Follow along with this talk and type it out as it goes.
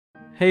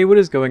Hey, what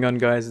is going on,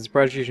 guys? It's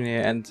BradPhusion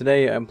here, and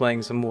today I'm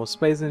playing some more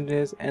Space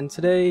Engineers, and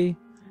today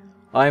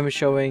I'm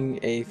showing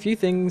a few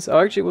things.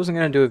 I actually wasn't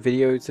going to do a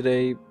video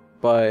today,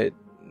 but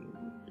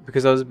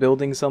because I was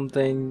building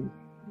something,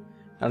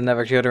 I never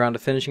actually got around to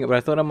finishing it, but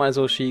I thought I might as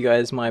well show you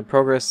guys my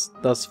progress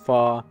thus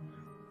far,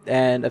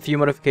 and a few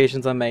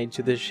modifications I made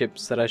to the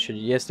ships that I showed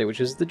you yesterday,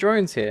 which is the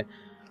drones here.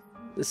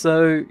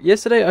 So,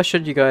 yesterday I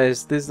showed you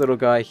guys this little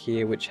guy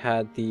here, which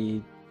had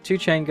the 2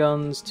 chain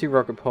guns, 2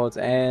 rocket pods,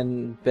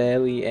 and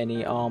barely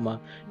any armor.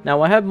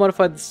 Now I have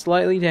modified this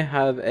slightly to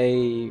have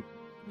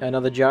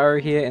another gyro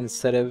here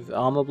instead of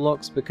armor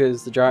blocks,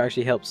 because the gyro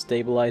actually helps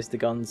stabilize the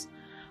guns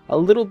a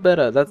little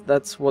better.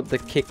 That's what the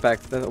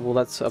kickback, well,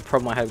 that's a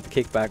problem I had with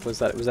the kickback, was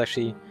that it was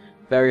actually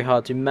very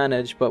hard to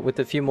manage, but with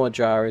a few more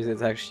gyros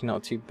it's actually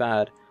not too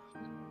bad.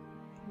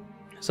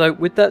 So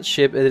with that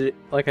ship,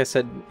 like I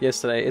said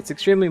yesterday, it's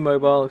extremely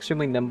mobile,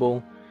 extremely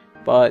nimble,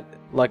 but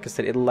like I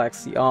said, it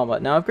lacks the armor.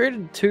 Now I've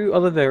created 2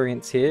 other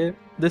variants here.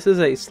 This is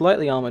a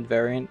slightly armored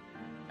variant,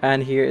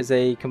 and here is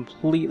a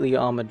completely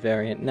armored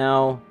variant.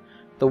 Now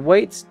the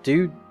weights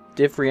do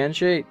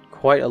differentiate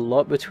quite a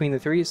lot between the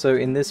 3. So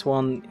in this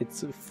one,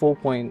 it's 4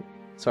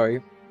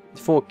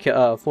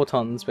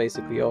 tons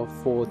basically, or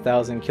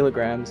 4,000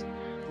 kilograms.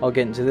 I'll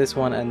get into this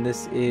one, and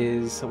this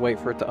is, wait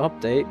for it to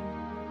update,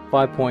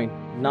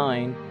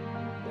 5.9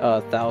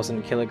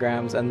 thousand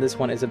kilograms, and this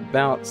one is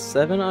about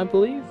 7, I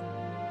believe.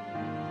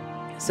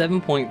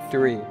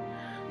 7.3.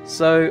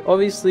 So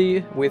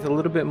obviously with a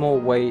little bit more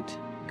weight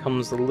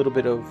comes a little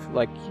bit of,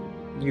 like,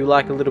 you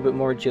lack a little bit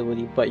more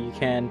agility, but you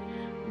can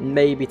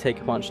maybe take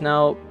a punch.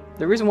 Now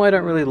the reason why I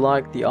don't really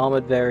like the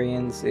armored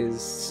variants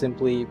is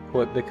simply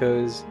put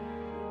because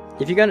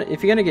if you're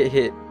gonna get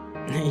hit,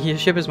 your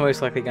ship is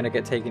most likely gonna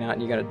get taken out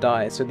and you're gonna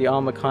die. So the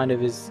armor kind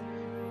of is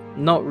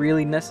not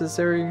really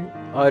necessary.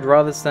 I'd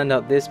rather send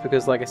out this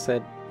because, like I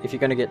said, if you're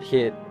gonna get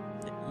hit,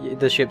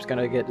 the ship's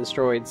gonna get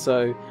destroyed,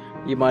 so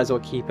you might as well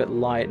keep it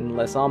light and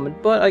less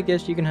armored. But I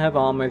guess you can have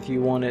armor if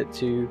you want it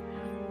to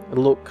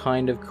look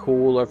kind of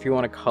cool, or if you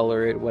want to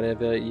color it,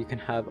 whatever, you can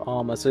have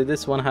armor. So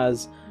this one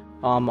has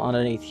armor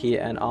underneath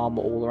here and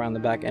armor all around the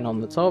back and on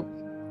the top.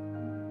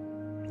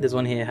 This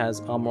one here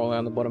has armor all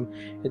around the bottom.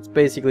 It's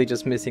basically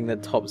just missing the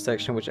top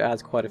section, which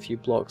adds quite a few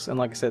blocks. And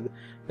like I said,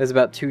 there's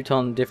about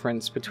 2-ton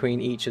difference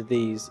between each of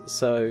these.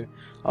 So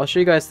I'll show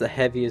you guys the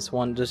heaviest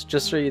one, just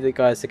show you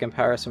the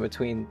comparison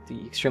between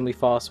the extremely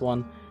fast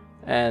one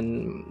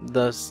and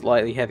the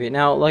slightly heavier.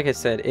 Now, like I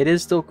said, it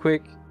is still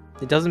quick.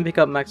 It doesn't pick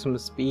up maximum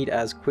speed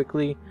as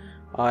quickly.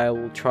 I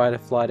will try to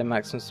fly to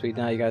maximum speed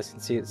now. You guys can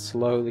see it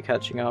slowly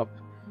catching up.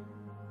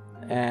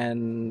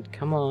 And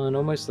come on,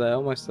 almost there,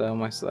 almost there,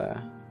 almost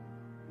there.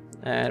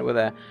 And we're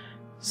there.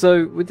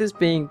 So with this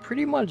being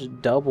pretty much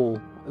double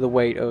the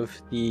weight of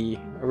the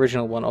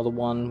original one, or the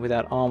one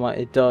without armor,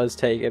 it does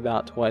take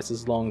about twice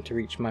as long to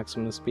reach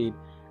maximum speed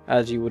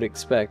as you would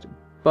expect.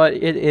 But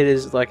it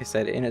is, like I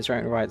said, in its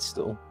own right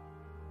still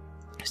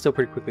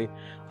pretty quickly.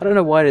 I don't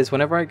know why it is,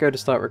 whenever I go to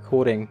start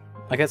recording,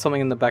 I get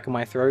something in the back of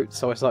my throat,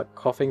 so I start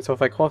coughing. So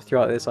if I cough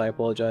throughout this, I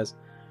apologize.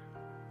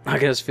 I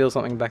can just feel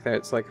something back there.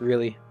 It's like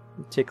really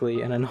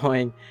tickly and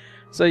annoying.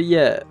 So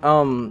yeah,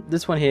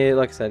 this one here,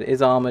 like I said,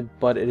 is armored,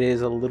 but it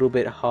is a little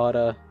bit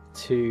harder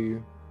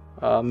to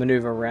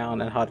maneuver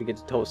around and hard to get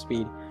to top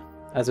speed.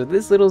 As with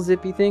this little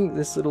zippy thing,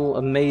 this little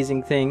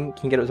amazing thing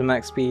can get up to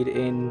max speed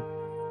in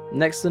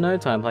next to no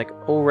time, like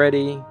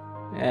already,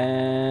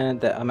 and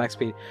there, max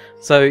speed.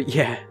 So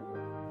yeah,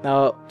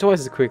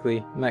 twice as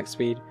quickly, max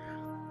speed.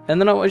 And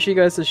then I want to show you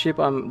guys the ship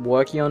I'm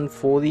working on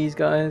for these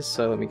guys.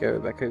 So let me go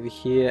back over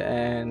here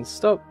and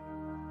stop.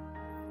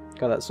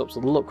 God, that stops a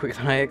lot quicker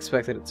than I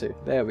expected it to.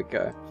 There we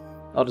go.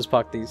 I'll just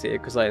park these here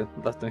because I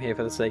left them here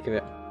for the sake of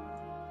it.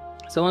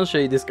 So I want to show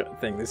you this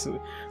thing. This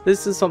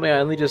is something I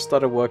only just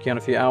started working on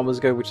a few hours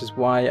ago, which is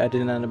why I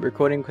didn't end up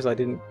recording, because I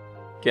didn't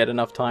get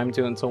enough time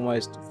to until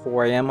almost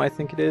 4 AM, I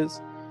think it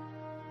is.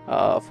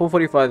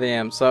 4:45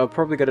 AM, so I've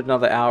probably got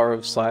another hour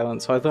of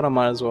silence, so I thought I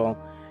might as well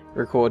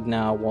record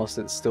now whilst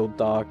it's still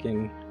dark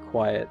and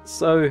quiet.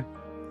 So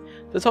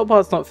the top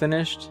part's not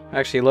finished.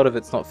 Actually, a lot of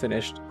it's not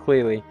finished,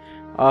 clearly.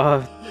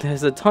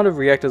 There's a ton of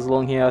reactors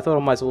along here. I thought I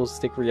might as well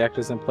stick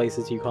reactors in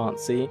places you can't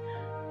see,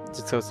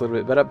 just so it's a little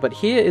bit better. But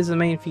here is the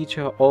main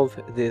feature of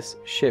this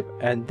ship,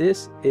 and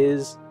this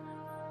is,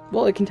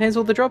 well, it contains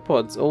all the drop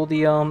pods, all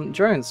the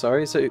drones,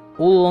 sorry. So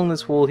all along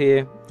this wall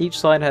here, each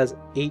side has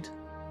 8.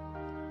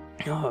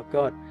 Oh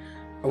god,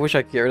 I wish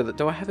I could get rid of it.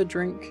 Do I have a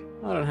drink?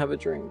 I don't have a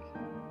drink.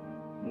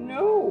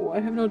 No,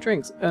 I have no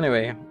drinks.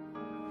 Anyway,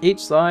 each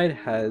side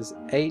has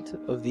 8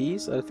 of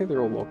these. I think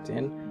they're all locked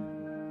in.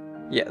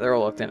 Yeah, they're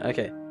all locked in.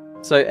 Okay,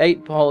 so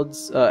 8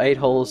 pods, 8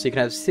 holes, so you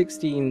can have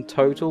 16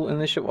 total in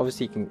this ship.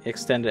 Obviously you can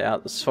extend it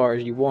out as far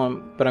as you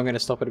want, but I'm going to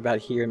stop it about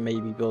here and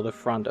maybe build a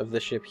front of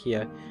the ship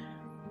here.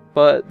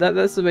 But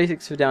that's the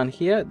basics for down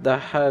here. I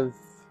have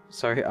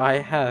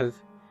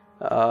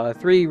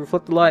 3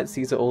 reflector lights.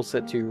 These are all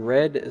set to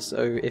red,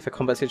 so if a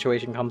combat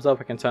situation comes up,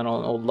 I can turn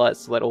on all the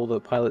lights to let all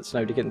the pilots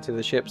know to get into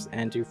the ships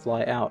and to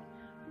fly out.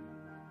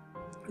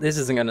 This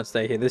isn't going to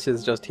stay here. This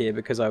is just here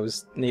because I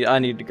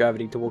needed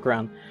gravity to walk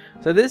around.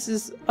 So this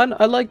is...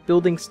 I like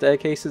building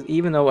staircases,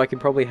 even though I could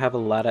probably have a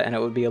ladder and it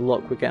would be a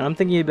lot quicker. And I'm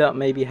thinking about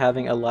maybe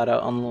having a ladder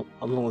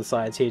along the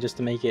sides here just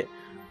to make it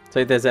so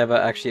if there's ever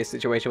actually a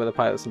situation where the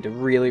pilots need to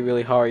really,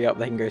 really hurry up,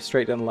 they can go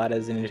straight down the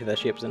ladders and into their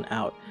ships and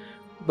out.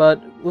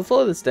 But we'll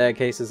follow the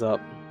staircases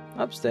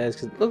upstairs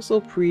because it looks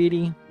all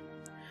pretty.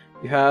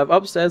 You have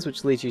upstairs,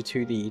 which leads you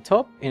to the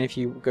top, and if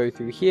you go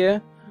through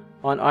here,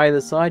 on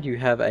either side you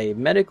have a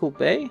medical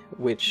bay,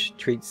 which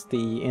treats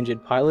the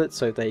injured pilots,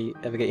 so if they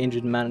ever get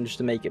injured and manage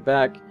to make it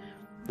back,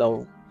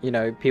 they'll, you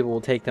know, people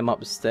will take them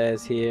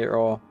upstairs here,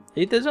 or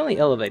if there's only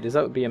elevators,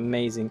 that would be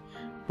amazing.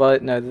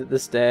 But no, the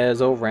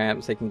stairs or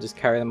ramps, they can just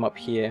carry them up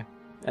here,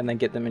 and then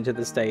get them into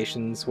the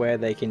stations where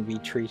they can be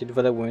treated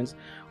for their wounds,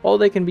 or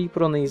they can be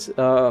put on these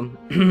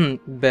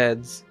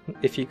beds,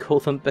 if you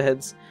call them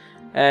beds,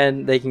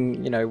 and they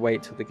can, you know,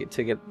 wait till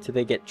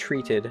they get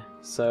treated.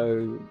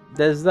 So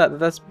there's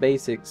that's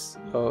basics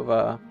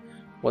of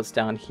what's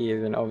down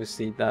here, and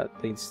obviously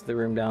that leads to the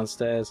room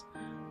downstairs.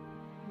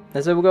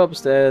 And so we'll go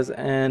upstairs,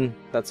 and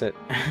that's it.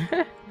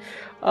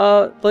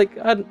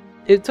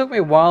 It took me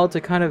a while to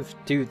kind of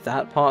do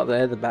that part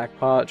there, the back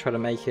part, try to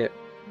make it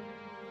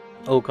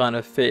all kind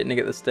of fit and to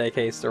get the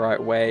staircase the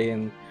right way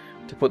and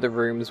to put the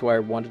rooms where I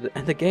wanted it.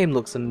 And the game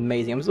looks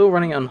amazing. I'm still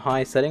running on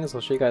high settings.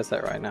 I'll show you guys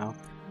that right now.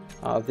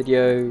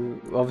 Video,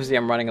 obviously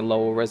I'm running a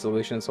lower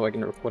resolution so I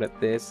can record at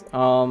this.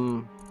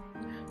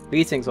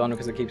 Beating's on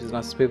because it keeps it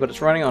nice and smooth, but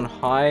it's running on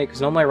high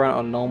because normally I run it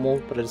on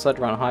normal, but I decided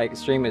to run on high.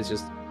 Extreme is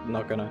just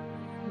not gonna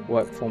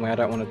work for me. I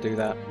don't want to do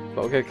that,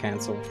 but I'll go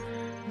cancel.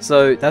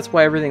 So that's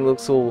why everything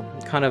looks all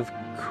kind of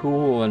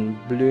cool and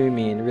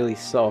bloomy and really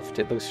soft.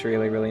 It looks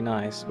really, really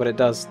nice, but it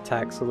does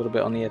tax a little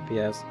bit on the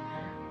FPS.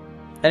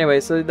 Anyway,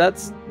 so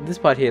that's this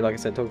part here. Like I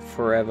said, took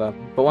forever,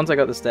 but once I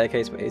got the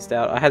staircase spaced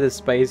out, I had this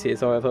space here,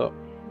 so I thought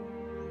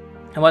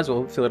I might as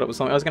well fill it up with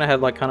something. I was gonna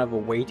have like kind of a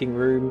waiting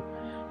room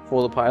for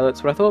all the pilots,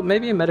 but I thought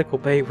maybe a medical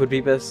bay would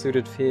be best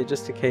suited for here,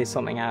 just in case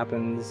something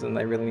happens and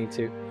they really need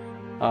to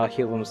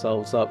heal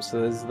themselves up.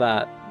 So there's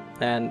that,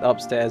 and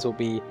upstairs will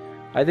be,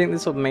 I think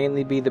this will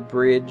mainly be the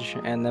bridge,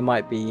 and there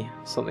might be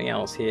something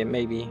else here,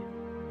 maybe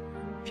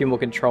a few more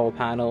control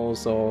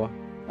panels, or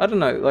I don't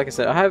know. Like I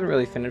said, I haven't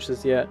really finished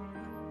this yet.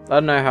 I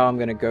don't know how I'm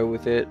gonna go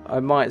with it. I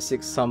might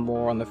stick some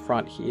more on the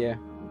front here,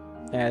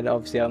 and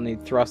obviously I'll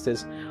need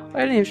thrusters. I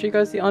didn't even show you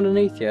guys the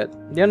underneath yet.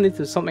 The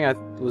underneath is something I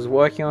was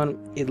working on.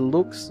 It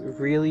looks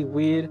really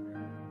weird,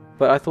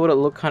 but I thought it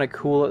looked kind of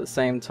cool at the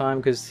same time,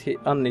 because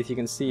underneath you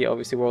can see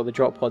obviously where all the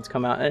drop pods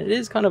come out, and it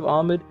is kind of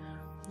armored.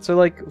 So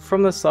like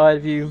from the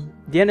side view,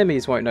 the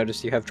enemies won't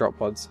notice you have drop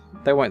pods.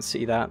 They won't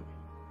see that.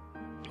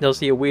 They'll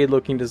see a weird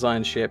looking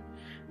design ship,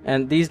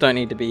 and these don't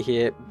need to be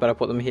here, but I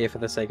put them here for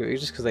the sake of it,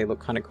 just because they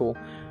look kind of cool.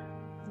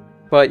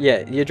 But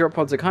yeah, your drop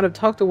pods are kind of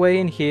tucked away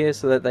in here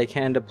so that they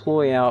can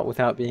deploy out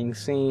without being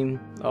seen.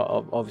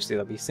 Obviously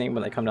they'll be seen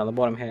when they come down the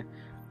bottom here.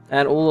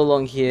 And all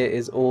along here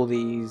is all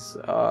these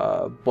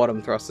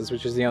bottom thrusters,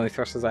 which is the only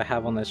thrusters I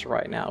have on this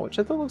right now, which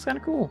I thought looks kind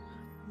of cool.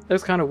 It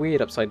was kind of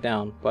weird upside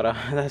down, but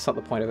that's not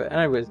the point of it.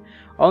 Anyways,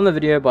 on the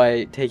video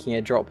by taking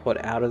a drop pod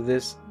out of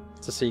this,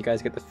 just so you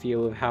guys get the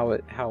feel of how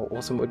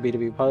awesome it would be to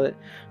be a pilot.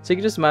 So you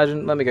can just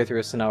imagine, let me go through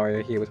a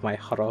scenario here with my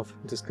HUD off,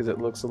 just because it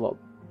looks a lot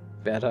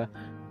better.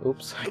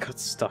 Oops, I got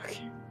stuck.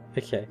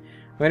 Okay,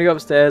 I'm going to go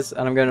upstairs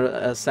and I'm going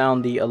to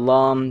sound the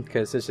alarm,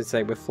 because let's just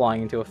say we're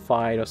flying into a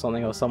fight or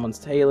something, or someone's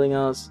tailing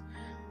us.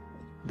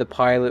 The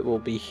pilot will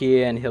be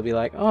here and he'll be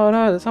like, oh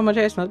no, there's someone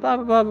chasing us, blah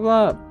blah blah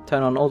blah blah.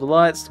 Turn on all the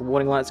lights, the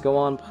warning lights go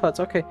on,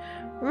 pilot's okay,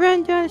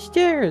 run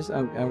downstairs.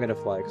 I'm going to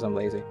fly because I'm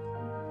lazy.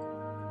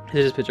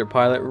 Here's just picture a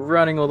pilot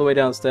running all the way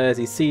downstairs.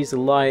 He sees the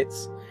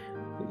lights,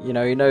 you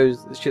know, he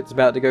knows the ship's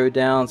about to go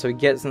down, so he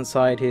gets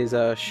inside his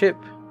ship.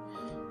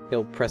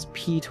 He'll press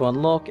P to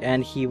unlock,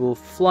 and he will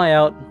fly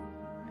out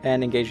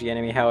and engage the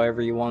enemy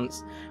however he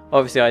wants.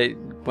 Obviously I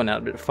went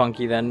out a bit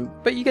funky then,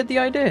 but you get the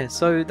idea.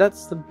 So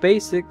that's the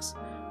basics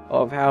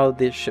of how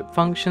this ship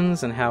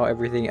functions and how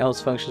everything else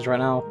functions right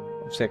now.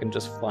 Obviously I can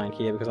just fly in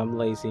here because I'm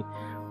lazy.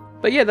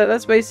 But yeah,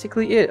 that's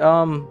basically it.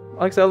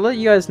 Like I said, I'll let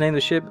you guys name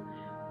the ship.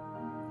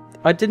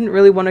 I didn't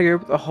really want to go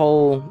with the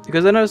whole,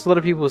 because I noticed a lot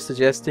of people were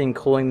suggesting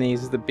calling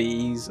these the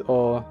bees,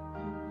 or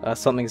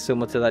something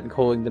similar to that, and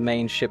calling the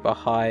main ship a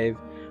hive.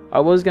 I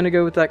was going to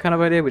go with that kind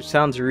of idea, which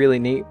sounds really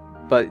neat,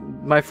 but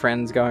my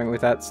friend's going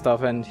with that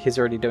stuff and he's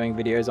already doing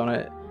videos on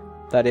it.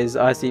 That is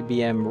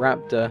ICBM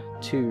Raptor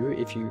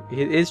 2.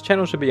 His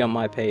channel should be on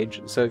my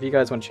page, so if you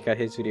guys want to check out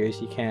his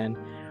videos, you can.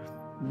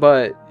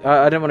 But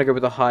I didn't want to go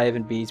with the hive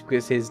and bees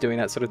because he's doing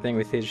that sort of thing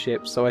with his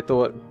ships, so I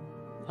thought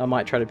I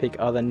might try to pick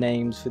other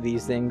names for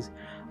these things.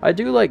 I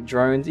do like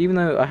drones, even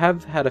though I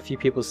have had a few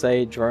people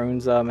say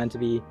drones are meant to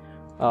be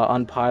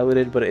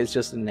unpiloted, but it's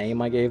just a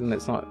name I gave them.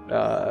 It's not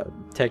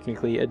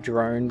technically a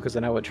drone, because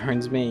I know what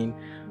drones mean.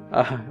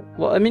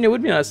 Well, I mean, it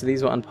would be nice if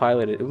these were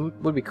unpiloted. It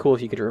would be cool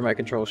if you could remote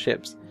control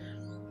ships.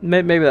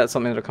 Maybe that's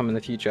something that'll come in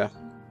the future.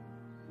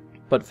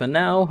 But for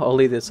now, I'll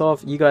leave this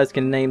off. You guys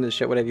can name the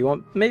ship whatever you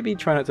want. Maybe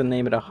try not to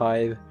name it a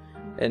hive,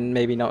 and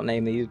maybe not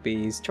name these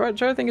bees. Try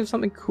to think of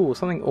something cool,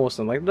 something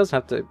awesome. Like, it doesn't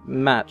have to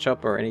match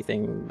up or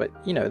anything, but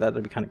you know,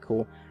 that'd be kind of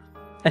cool.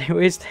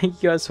 Anyways,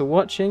 thank you guys for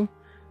watching.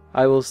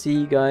 I will see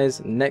you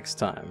guys next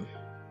time.